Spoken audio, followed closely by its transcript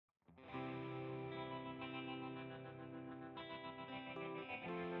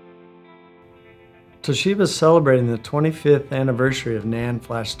Toshiba is celebrating the 25th anniversary of NAND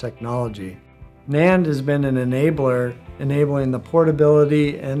flash technology. NAND has been an enabler, enabling the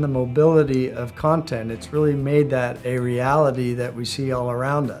portability and the mobility of content. It's really made that a reality that we see all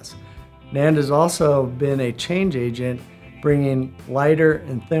around us. NAND has also been a change agent, bringing lighter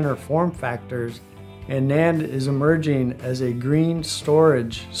and thinner form factors, and NAND is emerging as a green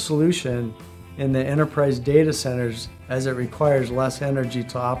storage solution in the enterprise data centers as it requires less energy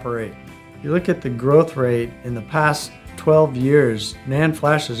to operate. You look at the growth rate in the past 12 years, NAND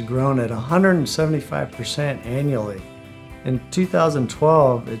flash has grown at 175% annually. In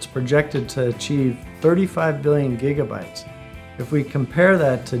 2012, it's projected to achieve 35 billion gigabytes. If we compare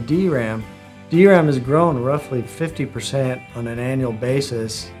that to DRAM has grown roughly 50% on an annual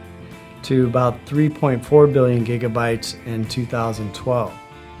basis to about 3.4 billion gigabytes in 2012.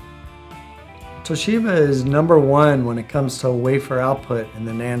 Toshiba is number one when it comes to wafer output in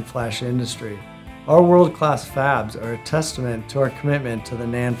the NAND flash industry. Our world-class fabs are a testament to our commitment to the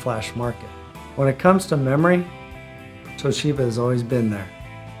NAND flash market. When it comes to memory, Toshiba has always been there.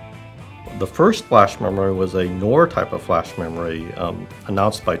 The first flash memory was a NOR type of flash memory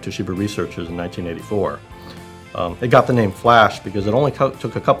announced by Toshiba researchers in 1984. It got the name flash because it only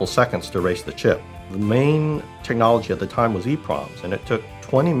took a couple seconds to erase the chip. The main technology at the time was EEPROMs, and it took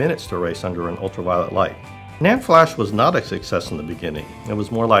 20 minutes to erase under an ultraviolet light. NAND flash was not a success in the beginning. It was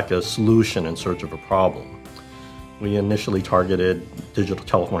more like a solution in search of a problem. We initially targeted digital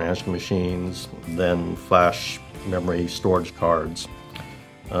telephone answering machines, then flash memory storage cards.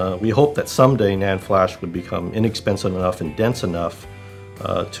 We hoped that someday NAND flash would become inexpensive enough and dense enough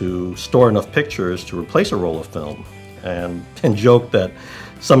to store enough pictures to replace a roll of film, and joke that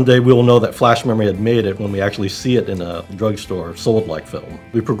someday we will know that flash memory had made it when we actually see it in a drugstore sold like film.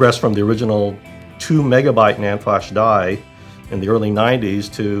 We progressed from the original 2 megabyte NAND flash die in the early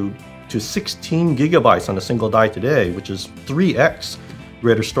 90s to 16 gigabytes on a single die today, which is 3x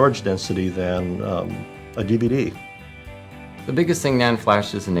greater storage density than a DVD. The biggest thing NAND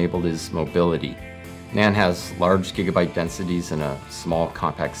flash has enabled is mobility. NAND has large gigabyte densities in a small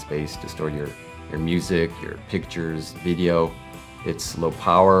compact space to store your music, your pictures, video. It's low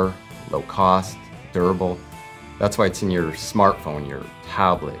power, low cost, durable. That's why it's in your smartphone, your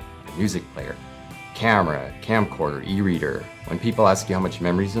tablet, your music player, camera, camcorder, e-reader. When people ask you how much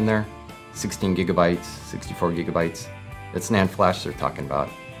memory's in there, 16 gigabytes, 64 gigabytes, it's NAND flash they're talking about.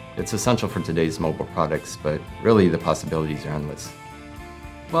 It's essential for today's mobile products, but really the possibilities are endless.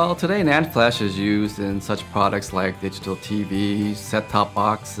 Well, today NAND flash is used in such products like digital TVs, set-top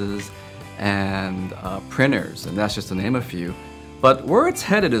boxes, and printers, and that's just to name a few. But where it's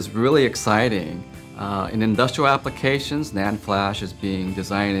headed is really exciting. In industrial applications, NAND flash is being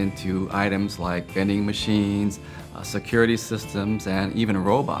designed into items like vending machines, security systems, and even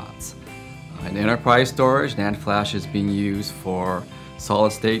robots. In enterprise storage, NAND flash is being used for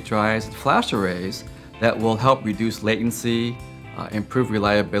solid-state drives and flash arrays that will help reduce latency, improve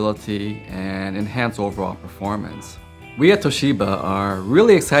reliability, and enhance overall performance. We at Toshiba are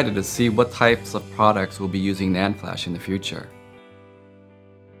really excited to see what types of products will be using NAND flash in the future.